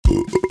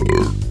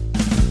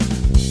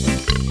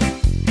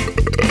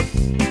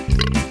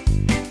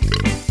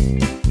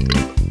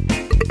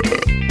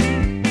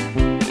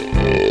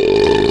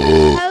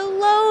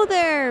Hello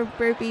there,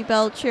 Burpee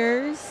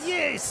Belchers.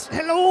 Yes,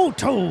 hello,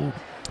 Toad.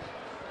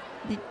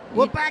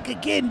 We're back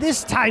again.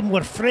 This time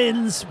we're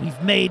friends.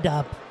 We've made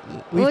up.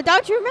 Well,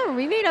 don't you remember?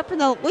 We made up I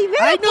know, like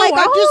a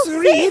I'm whole just season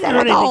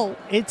reiterating. ago.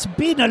 It's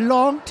been a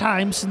long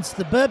time since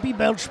the Burpee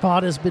Belch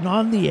pod has been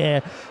on the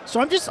air, so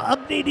I'm just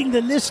updating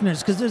the listeners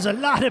because there's a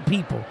lot of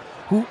people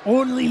who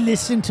only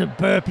listen to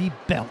Burpee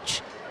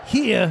Belch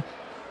here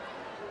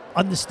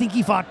on the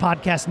Stinky Fart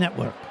Podcast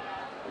Network.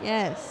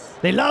 Yes.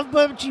 They love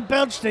Burpee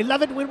Belch. They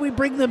love it when we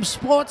bring them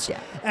sports. Yeah.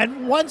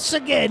 And once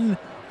again,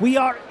 we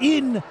are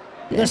in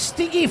the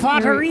Stinky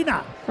Fart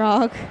Arena.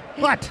 Frog.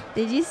 What?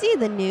 Did you see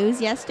the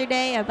news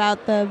yesterday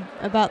about the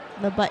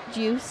butt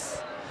juice?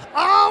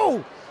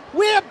 Oh,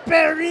 we're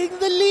burying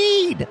the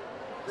lead.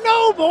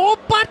 No more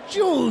butt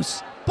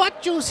juice.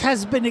 Butt juice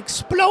has been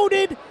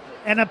exploded,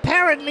 and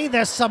apparently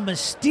there's some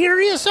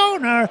mysterious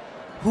owner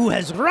who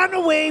has run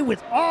away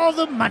with all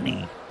the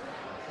money.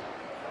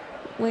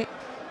 Wait,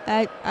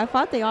 I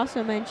thought they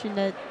also mentioned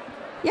that.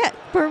 Yeah,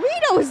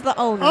 Burrito is the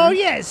owner. Oh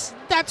yes,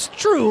 that's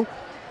true.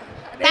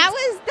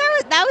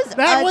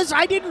 That was.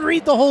 I didn't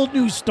read the whole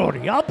news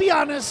story. I'll be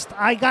honest.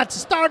 I got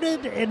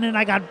started and then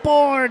I got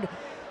bored,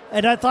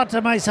 and I thought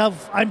to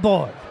myself, I'm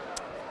bored.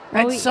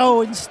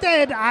 So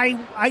instead,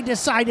 I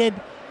decided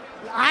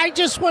I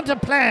just want to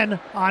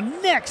plan our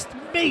next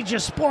major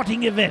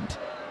sporting event.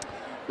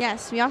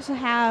 Yes, we also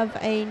have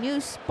a new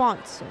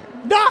sponsor.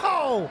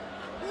 No!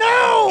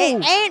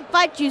 It ain't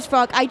butt juice,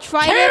 Frog. I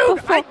tried it Dude,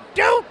 before. I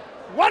don't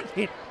want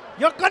it.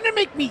 You're gonna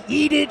make me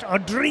eat it or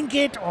drink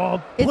it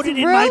or put it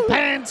in rude. my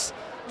pants.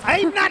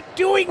 I'm not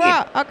doing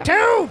Frog, it. okay.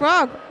 Dude!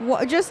 Frog,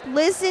 just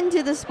listen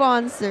to the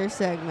sponsor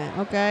segment,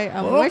 okay?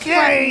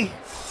 Okay.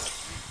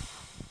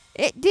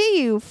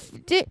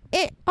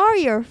 Are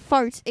your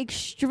farts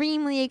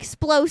extremely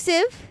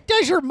explosive?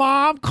 Does your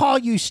mom call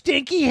you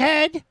Stinky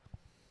Head?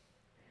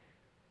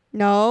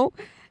 No.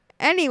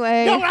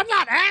 Anyway. No, I'm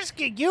not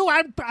asking you.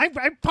 I'm part.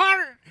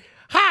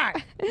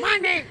 Hi, my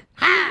name.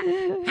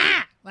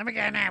 Hi. Let me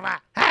get in there.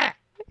 Hi.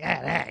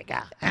 Yeah, there you go.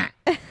 Hi.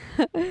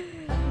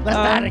 Let's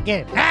start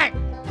again. Hey,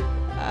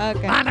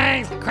 Okay. my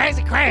name's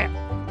Crazy Crab.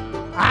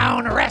 I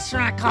own a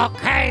restaurant called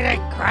Crazy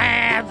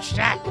Crab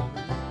Shack.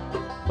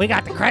 We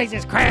got the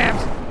craziest crabs.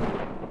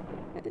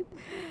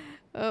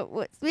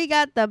 We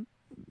got the.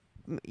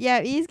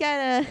 Yeah, he's got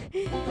a.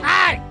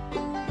 Hi.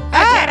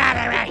 Get out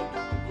of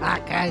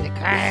there. Crazy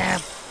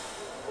Crab.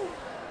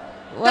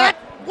 What?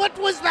 What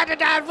was that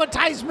an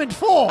advertisement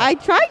for? I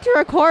tried to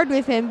record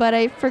with him, but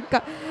I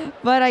forgot.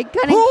 But I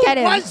couldn't Who get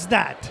him. was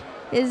that?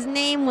 His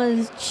name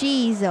was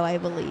Chizo, I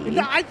believe.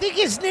 No, I think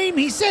his name,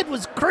 he said,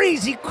 was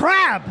Crazy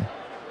Crab.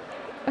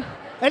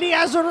 And he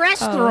has a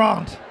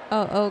restaurant.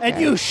 Oh, okay. And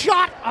you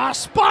shot our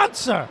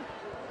sponsor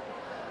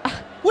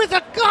with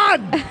a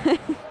gun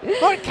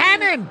or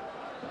cannon.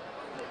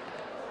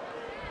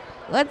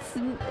 Let's.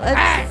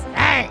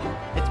 Hey,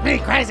 it's me,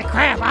 Crazy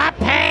Crab. I'm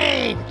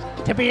paid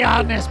to be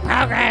on this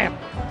program.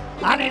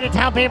 I need to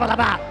tell people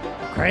about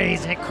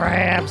Crazy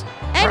Crabs.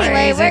 Anyway,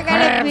 Crazy we're gonna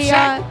Crab be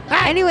Shack. on.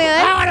 Hey, Anyway,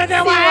 I wanna let's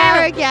know see what our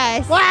happened.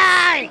 guest.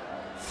 Why?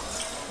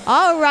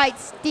 All right,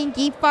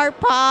 Stinky Fart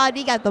Pod.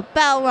 We got the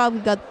Bell Rub, we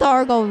got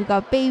Dargo, we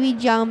got Baby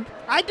Jump.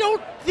 I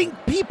don't think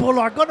people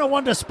are going to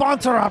want to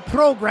sponsor our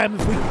program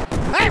if we...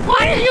 Hey,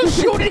 why are you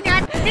shooting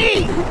at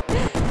me?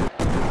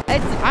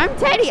 I'm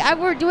Teddy.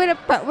 We're doing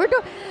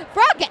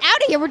Frog, get out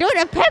of here. We're doing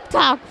a pep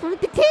talk for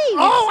the team.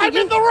 Oh, I'm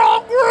in the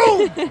wrong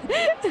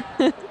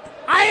room.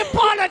 I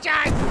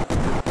apologize.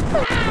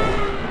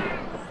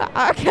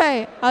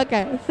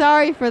 Okay.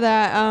 Sorry for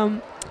that.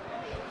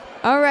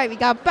 All right, we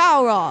got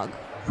Balrog.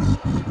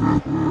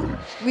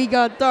 We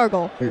got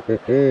Dargle.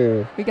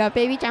 We got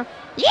Baby Jump.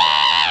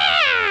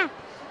 Yeah!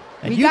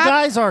 And you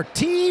guys are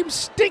Team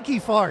Stinky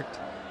Fart.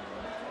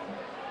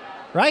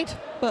 Right?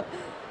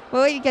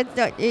 Well, you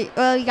got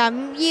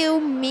you,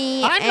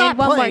 me, I'm and not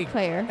one playing. more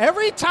player.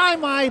 Every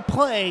time I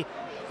play,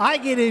 I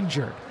get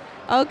injured.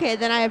 Okay,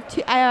 then I have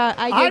two.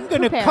 I'm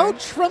going to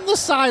coach from the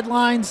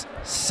sidelines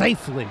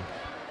safely.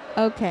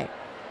 Okay.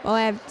 Well,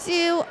 I have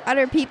two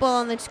other people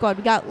on the squad.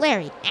 We got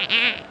Larry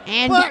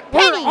and But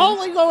Penny. we're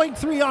only going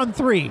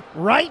 3-on-3,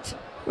 right?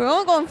 We're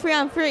only going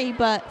 3-on-3,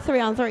 but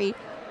 3-on-3.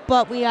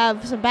 But we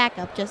have some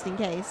backup just in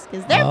case,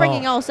 because they're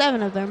bringing all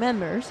 7 of their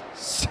members.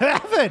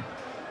 7?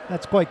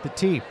 That's quite the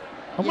team.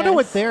 I wonder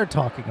what they're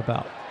talking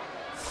about.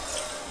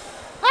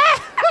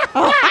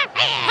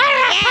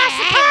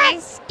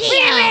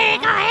 Really?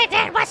 Go ahead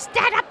then. What's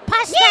that? A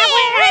pasta?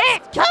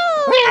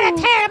 We're going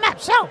to tear him up.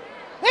 So,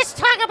 let's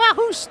talk about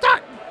who's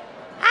starting.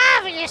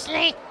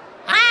 Obviously,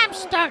 I'm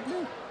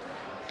starting.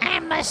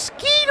 And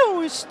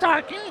Mosquito is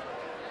starting.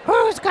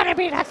 Who's going to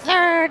be the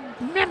third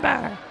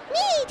member?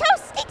 Me,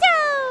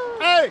 Toastito!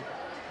 Hey,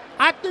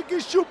 I think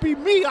it should be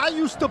me. I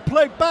used to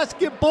play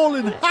basketball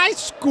in high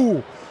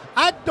school.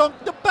 I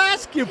dunked the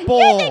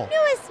basketball. You're the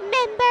newest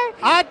member.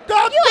 I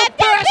dunked the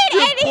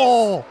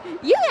basketball.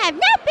 You have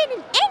not been in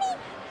any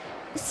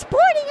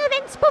sporting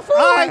events before.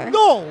 I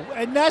know,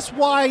 and that's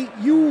why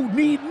you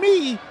need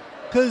me,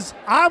 because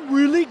I'm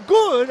really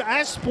good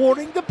at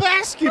sporting the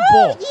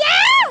basketball.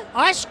 Yeah!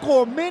 I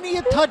score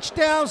many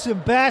touchdowns in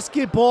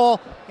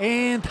basketball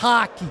and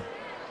hockey.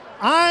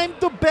 I'm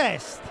the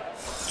best.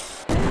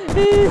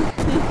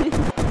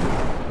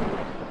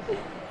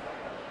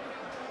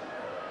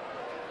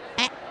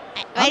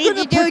 What did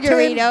you do,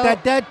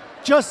 Dorito? That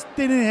just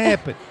didn't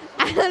happen.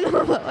 I don't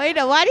know, but wait,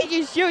 why did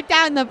you shoot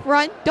down the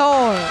front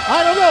door?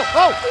 I don't know.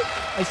 Oh,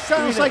 it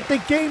sounds like the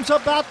game's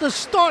about to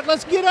start.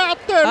 Let's get out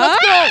there.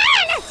 Let's go.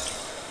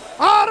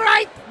 All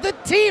right, the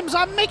teams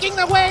are making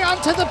their way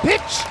onto the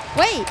pitch.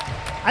 Wait.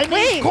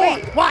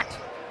 Court. What?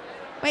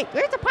 Wait,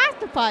 where's the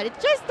pasta pot? It's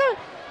just the...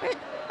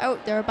 Oh,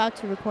 they're about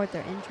to record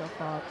their intro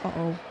frog.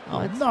 Uh-oh.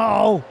 Oh,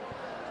 no.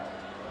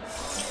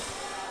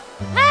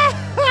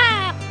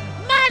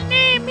 My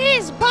name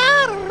is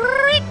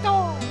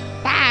Burrito.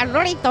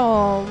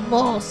 Burrito,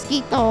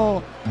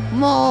 mosquito,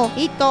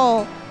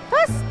 mojito,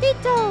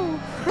 tostito,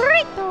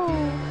 frito.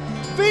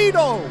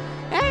 Vito,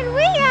 And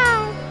we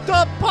are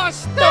the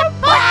pasta the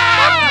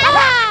pot.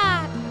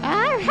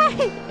 All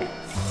right.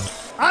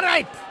 All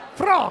right,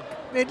 Frog.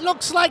 It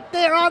looks like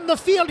they're on the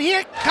field.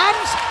 Here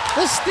comes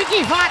the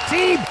Sticky Hot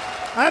team.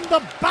 And the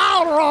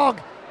Balrog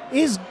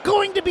is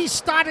going to be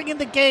starting in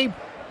the game.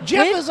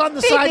 Jeff With is on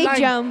the baby sideline.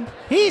 jump.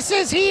 He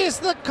says he is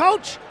the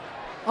coach.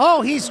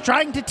 Oh, he's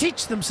trying to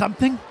teach them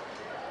something.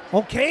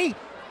 Okay.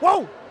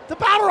 Whoa, the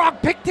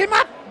Balrog picked him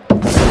up. No,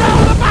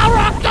 the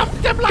Balrog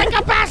dumped him like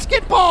a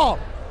basketball.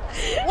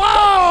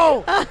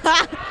 Whoa. I'm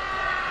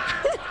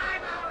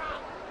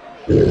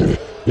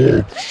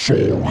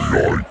sorry,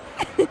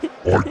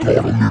 I got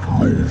a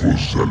little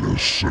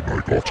overzealous and I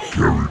got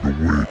carried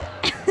away.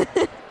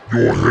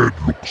 Your head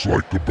looks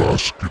like a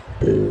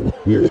basketball.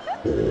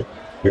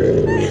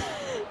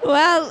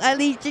 Well, at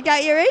least you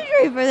got your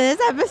injury for this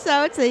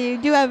episode, so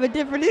you do have a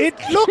different... It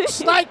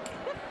looks like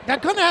they're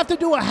going to have to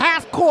do a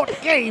half-court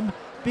game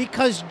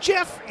because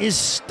Jeff is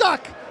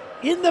stuck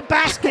in the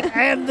basket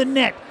and the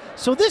net.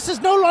 So this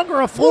is no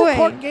longer a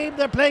full-court game.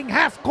 They're playing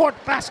half-court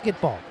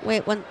basketball.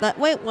 Wait 1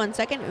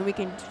 second, and we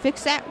can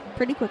fix that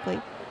pretty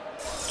quickly.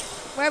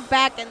 We're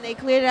back, and they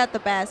cleared out the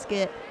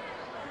basket.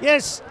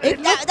 Yes. That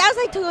was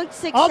like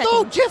 6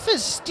 Although seconds. Jeff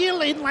is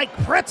still in like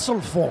pretzel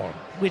form,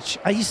 which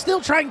he's still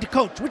trying to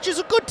coach, which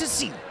is good to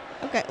see.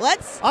 Okay,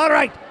 let's... All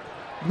right.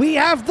 We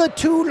have the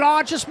two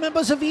largest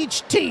members of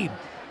each team.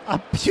 A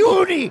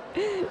puny,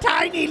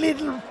 tiny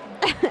little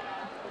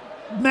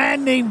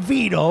man named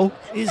Vito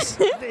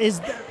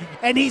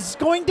and he's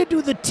going to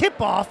do the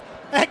tip-off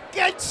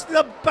against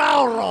the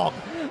Balrog.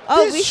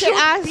 Oh, this we should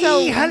also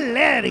be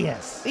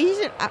hilarious.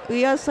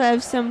 We also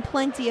have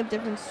plenty of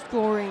different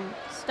scoring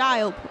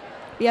style.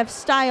 We have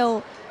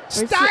style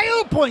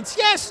Style points,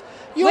 yes.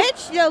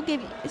 which they'll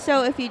give you.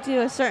 So if you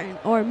do a certain,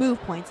 or move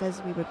points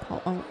as we would call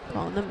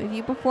them, if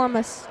you perform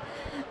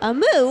a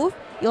move,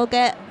 you'll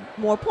get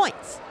more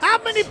points. How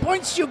many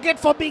points do you get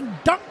for being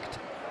dunked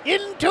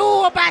into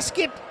a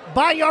basket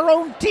by your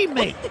own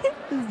teammate?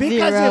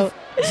 Because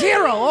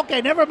zero.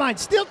 Okay, never mind.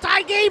 Still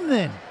tie game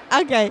then.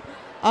 Okay,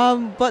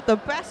 but the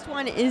best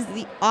one is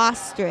the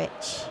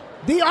ostrich.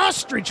 The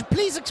ostrich.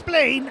 Please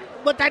explain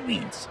what that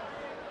means.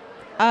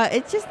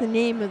 It's just the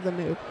name of the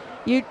move.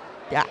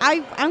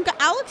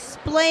 I'll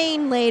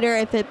explain later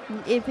if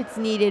it's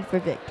needed for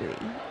victory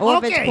or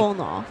if it's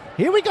pulling off.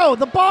 Here we go.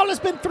 The ball has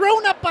been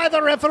thrown up by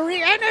the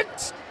referee and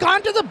it's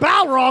gone to the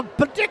Balrog,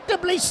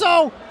 predictably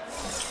so.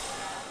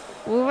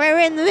 We're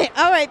in the middle.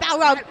 All right,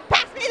 Balrog,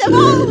 pass me the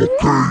ball. Okay,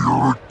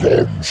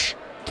 here it comes.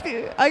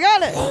 I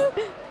got it.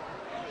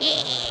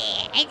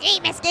 Hey,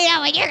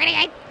 mosquito, and you're gonna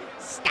get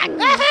stung.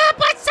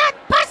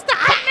 Pasta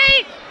on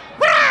me!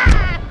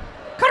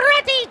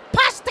 Karate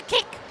pasta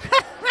kick!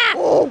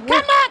 Oh, Come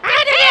on,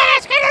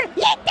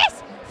 eat this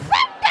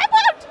from the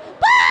boat.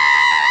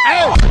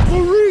 Hey,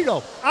 burrito,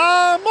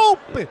 I'm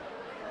open.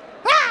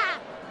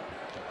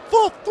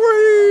 For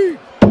 3.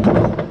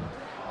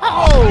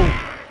 Oh!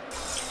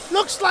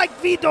 Looks like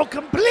Vito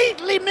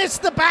completely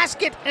missed the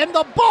basket and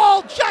the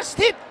ball just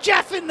hit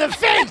Jeff in the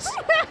face.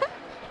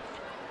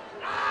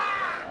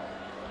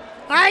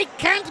 I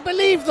can't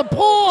believe the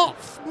poor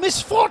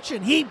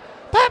misfortune. He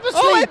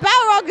purposely... Oh, and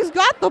Balrog has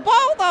got the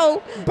ball,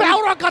 though.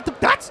 Balrog got the...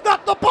 That's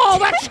not the ball.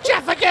 That's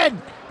Jeff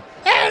again.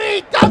 And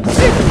he dumps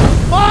it.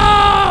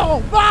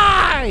 Oh,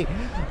 my.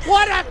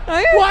 What a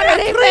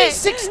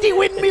 360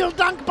 windmill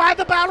dunk by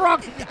the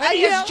Balrog. And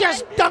he has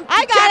just dunked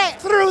Jeff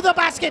through the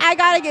basket. I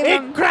got to give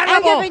him... Incredible.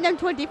 I'm giving them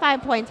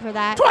 25 points for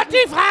that.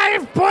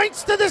 25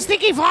 points to the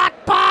Sticky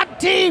Hot Pod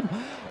team.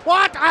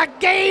 What a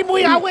game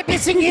we are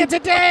witnessing here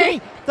today.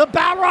 The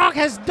Balrog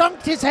has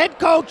dunked his head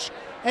coach,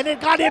 and it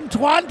got him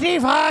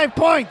 25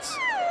 points.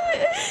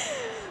 Hey,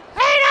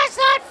 that's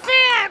not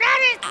fair!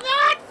 That is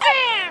not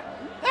fair!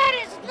 That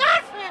is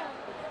not fair!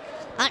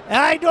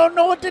 I don't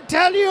know what to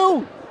tell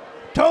you.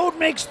 Toad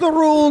makes the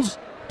rules.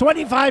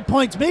 25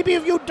 points. Maybe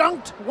if you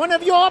dunked one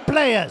of your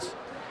players.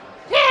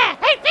 Yeah,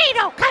 hey,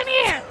 Vito, come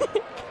here!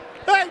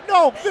 Hey,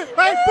 no.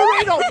 Hey,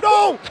 Burrito,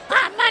 no.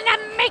 I'm gonna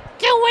make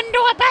dunk you into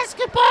a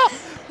basketball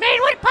made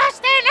with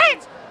pasta and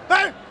eggs.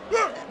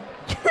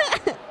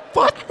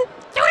 For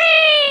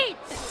 3!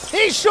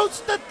 He shoots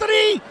the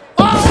 3.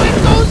 Oh,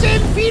 it goes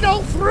in.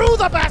 Vito through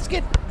the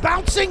basket,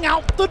 bouncing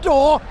out the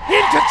door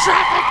into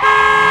traffic.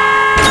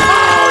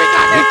 Oh, he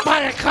got hit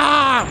by a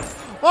car.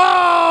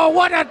 Oh,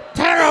 what a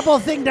terrible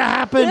thing to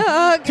happen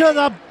to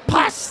the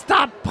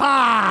pasta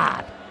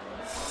pod.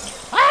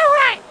 All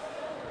right.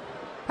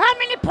 How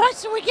many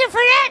points do we give for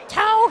that,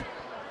 Toad?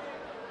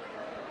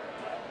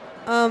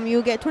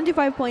 You get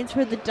 25 points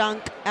for the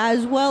dunk,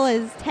 as well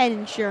as 10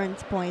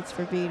 insurance points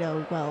for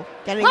Vito. Well,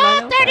 getting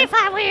Oh,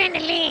 35, we're in the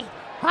lead.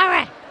 All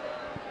right.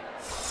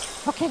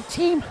 Okay,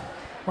 team,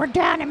 we're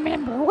down a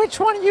member. Which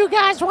one of you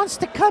guys wants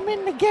to come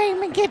in the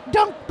game and get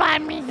dunked by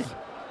me?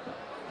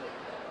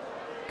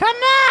 Come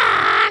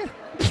on!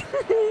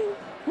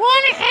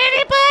 Want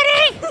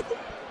anybody?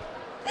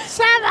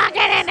 Someone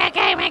get in the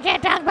game and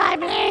get dunked by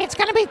me. It's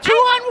gonna be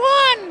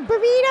 2-on-1.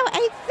 Burrito,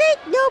 I think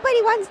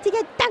nobody wants to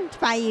get dunked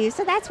by you,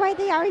 so that's why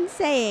they aren't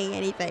saying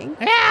anything.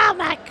 Oh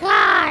my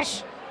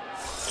gosh!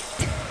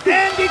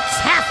 And it's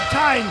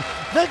halftime.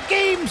 The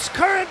game's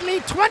currently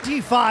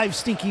 25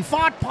 Stinky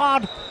Fart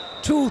Pod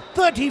to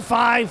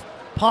 35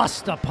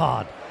 Pasta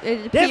Pod.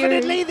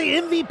 Definitely the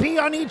MVP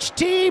on each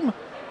team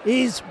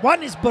is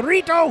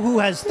Burrito, who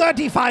has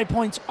 35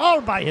 points all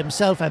by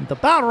himself, and the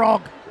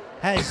Balrog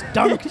has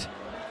dunked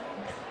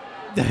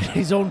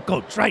his own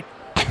coach, right?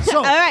 So,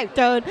 All right,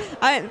 Toad. All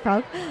right,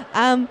 Frog.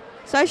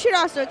 So I should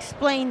also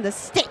explain the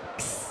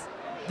stakes.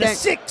 the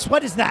 6,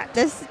 what is that?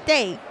 The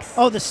stakes.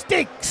 Oh, the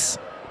stakes.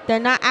 They're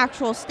not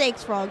actual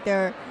stakes, Frog.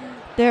 They're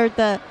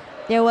Do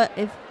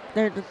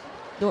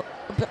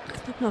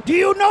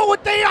you know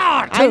what they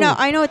are, too?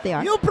 I know what they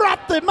are. You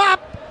brought them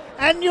up,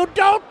 and you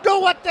don't know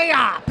what they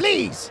are.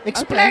 Please,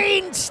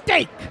 explain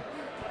stake.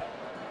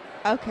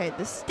 Okay,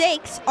 the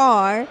stakes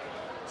are,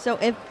 so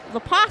if the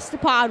Pasta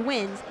Pod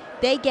wins,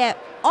 they get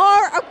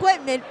our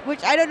equipment,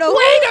 which I don't know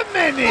Wait who a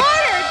minute.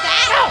 ordered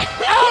that.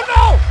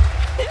 Oh,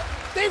 no!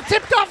 They've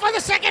tipped off for the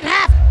second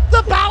half.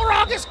 The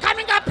Balrog is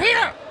coming up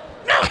here.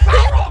 No,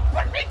 Balrog,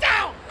 put me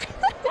down.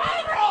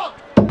 Balrog.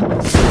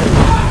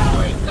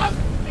 Oh, he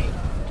dunked me.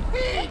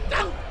 He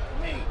dunked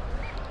me.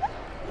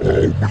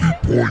 How many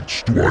points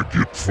do I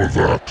get for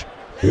that?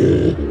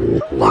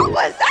 What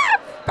was that,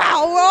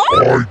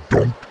 Balrog? I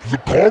dunked the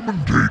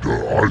commentator.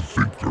 I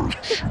think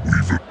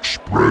we've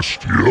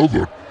expressed here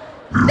that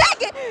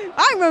if...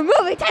 I'm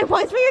removing 10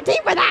 points for your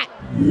team for that.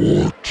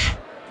 What?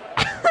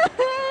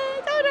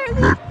 Don't hurt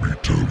me. Let me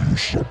tell you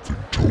something,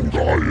 Toad. I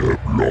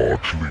am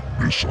largely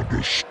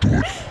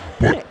misunderstood,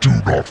 but do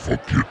not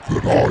forget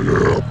that I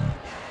am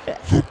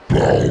the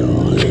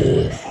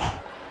Balrog.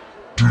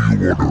 Do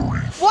you want a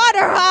reef?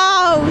 Water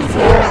hose!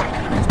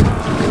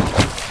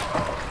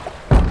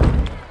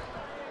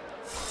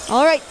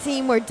 All right,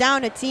 team, we're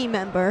down a team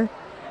member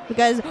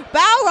because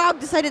Balrog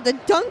decided to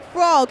dunk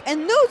Frog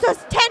and lose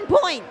us 10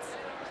 points.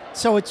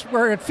 So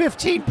we're at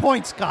 15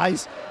 points,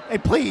 guys.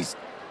 And please,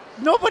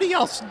 nobody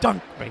else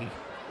dunk me.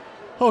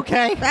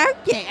 Okay?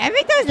 Okay, I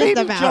think that's just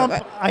Baby about Jump,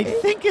 it. I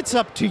think it's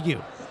up to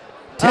you.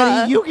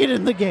 Teddy, you get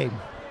in the game.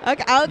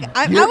 Okay,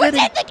 I You're was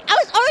getting-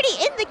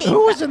 already in the game.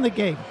 Who was in the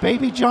game?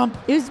 Baby Jump?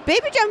 It was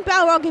Baby Jump,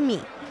 Balrog, and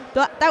me.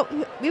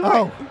 We were.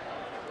 Oh.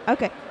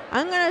 Okay,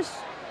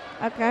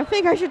 okay, I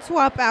think I should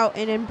swap out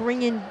and then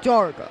bring in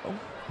Dargo.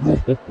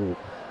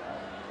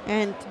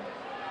 And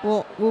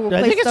we'll I think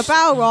replace the it's-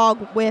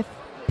 Balrog with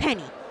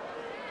Penny.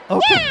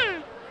 Okay.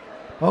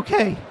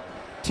 Okay.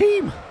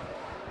 Team.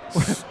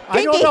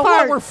 I don't Stinky know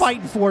what farts. we're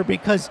fighting for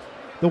because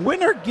the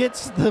winner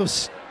gets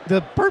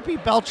the Burpee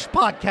Belch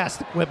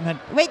podcast equipment.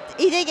 Wait,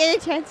 he didn't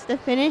get a chance to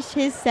finish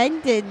his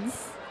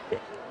sentence.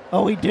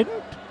 Oh, he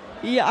didn't?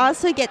 He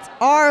also gets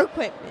our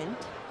equipment.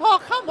 Oh,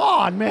 come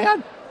on,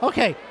 man.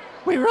 Okay.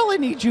 We really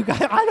need you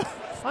guys.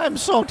 I'm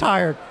so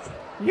tired.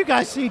 You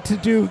guys need to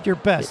do your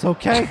best,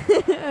 okay?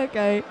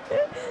 Okay.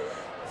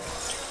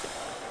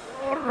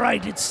 All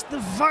right, it's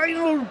the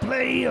final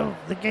play of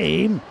the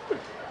game.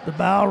 The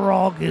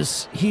Balrog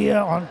is here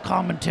on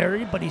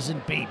commentary, but he's in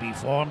baby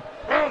form.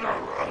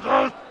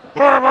 I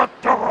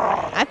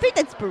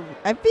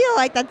feel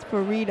like that's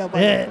Burrito.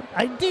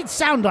 I did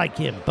sound like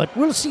him, but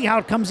we'll see how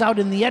it comes out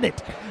in the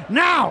edit.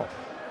 Now,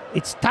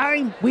 it's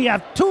time. We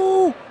have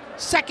 2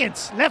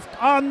 seconds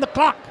left on the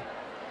clock.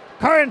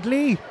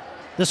 Currently,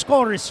 the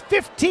score is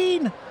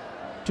 15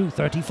 to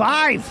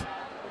 35.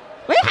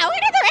 Wait, how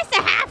did the rest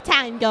of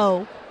halftime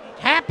go?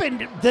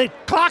 Happened. The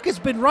clock has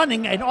been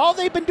running, and all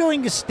they've been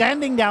doing is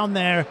standing down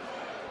there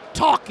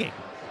talking.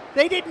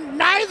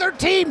 Neither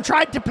team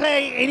tried to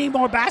play any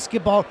more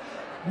basketball.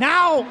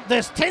 Now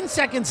there's 10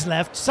 seconds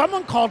left.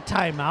 Someone called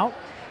timeout,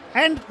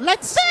 and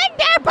let's.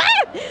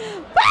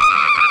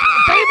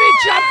 Baby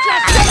Jump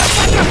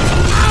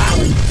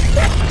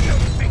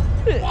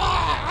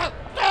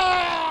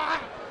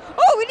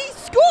Oh, and he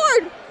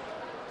scored!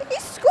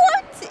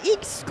 He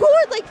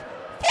scored like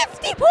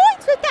 50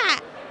 points with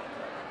that!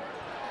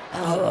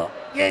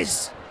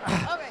 Yes.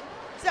 Okay,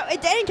 so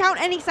it didn't count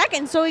any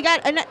second, so we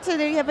got so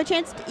that you have a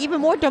chance to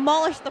even more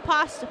demolish the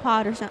pasta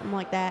pod or something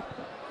like that.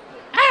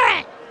 All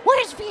right,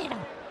 where's Vito?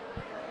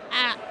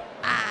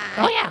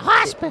 Oh yeah,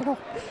 hospital.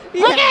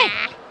 Yeah. Okay,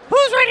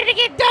 who's ready to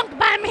get dunked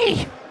by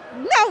me?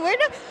 No, we're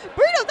not.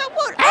 Burrito, that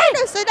won't earn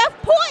us enough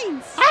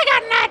points. I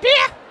got an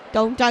idea.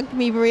 Don't dunk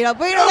me, Burrito.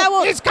 Burrito, that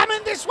won't. It's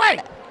coming this way.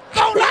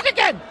 Go, not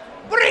again.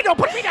 Burrito,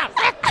 put me down.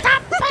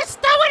 Stop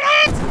bestowing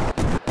it.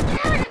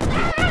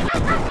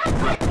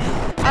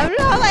 I'm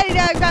not letting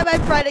you grab my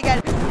friend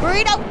again.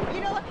 Burrito,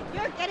 you know what?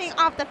 You're getting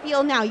off the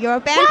field now. You're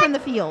banned from the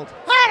field.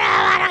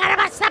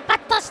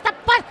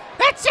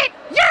 That's it.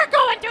 You're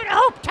going through the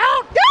hoop,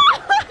 Toad.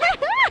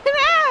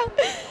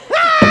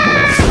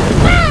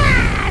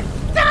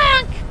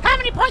 Dunk. How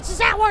many points is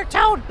that worth,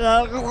 Toad?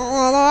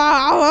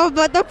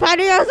 But the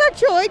penny has a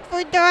choice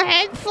for their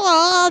head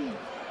flawed.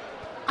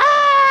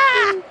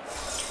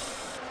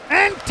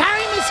 And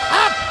time is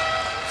up.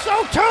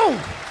 So, Toad,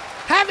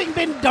 having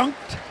been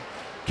dunked,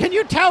 can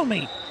you tell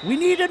me? We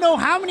need to know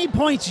how many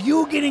points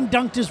you getting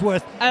dunked is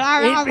worth.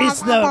 It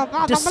is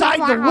decide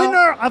the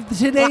winner of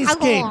today's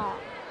game.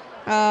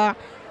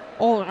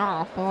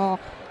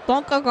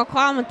 Don't like a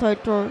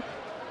commentator.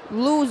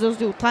 Losers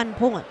do 10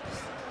 points.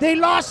 They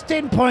lost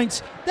 10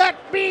 points. That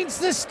means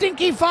the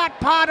Stinky Fart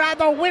Pod are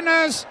the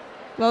winners.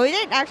 Well, we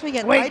didn't actually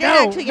get. Wait,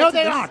 no,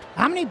 they aren't.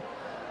 How many?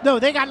 No,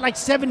 they got like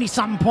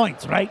 70-something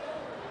points, right?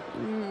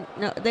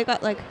 No, they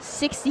got like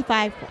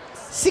 65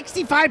 points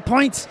 65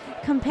 points.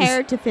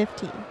 compared to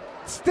 15.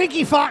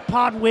 Stinky Fart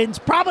Pod wins.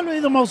 Probably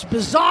the most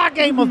bizarre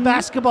game of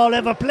basketball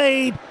ever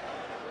played.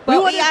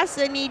 But we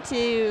also need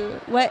to.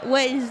 What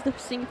is the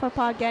Stinky Fart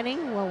Pod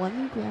getting? Well, let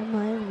me grab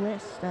my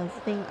list of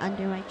things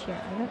under my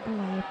chair. I don't know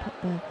why I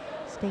put the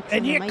stakes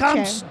And under here my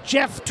comes chair.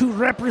 Jeff to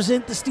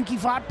represent the Stinky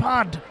Fart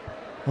Pod.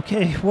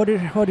 Okay, what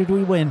did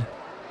we win?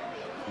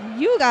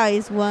 You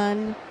guys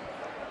won.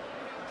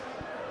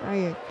 Are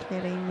you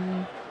kidding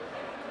me?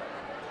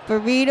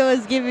 Burrito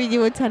is giving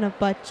you a ton of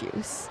butt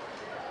juice.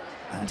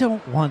 I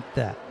don't want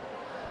that.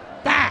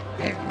 That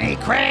is me,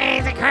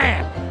 Crazy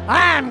Crab.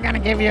 I'm gonna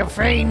give you a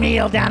free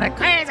meal down at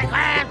Crazy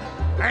Crab.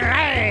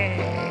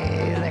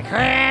 Crazy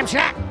Crab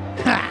Shack.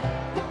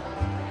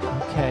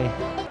 Okay.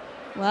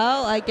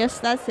 Well, I guess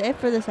that's it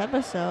for this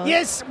episode.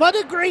 Yes, what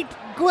a great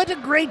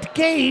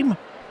game.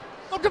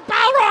 Oh, the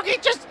Balrog, he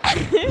just...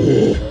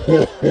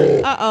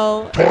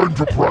 Uh-oh. Time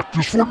to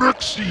practice for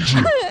next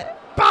season.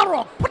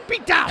 Balrog, put me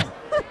down.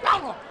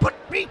 Balrog, put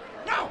me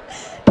down.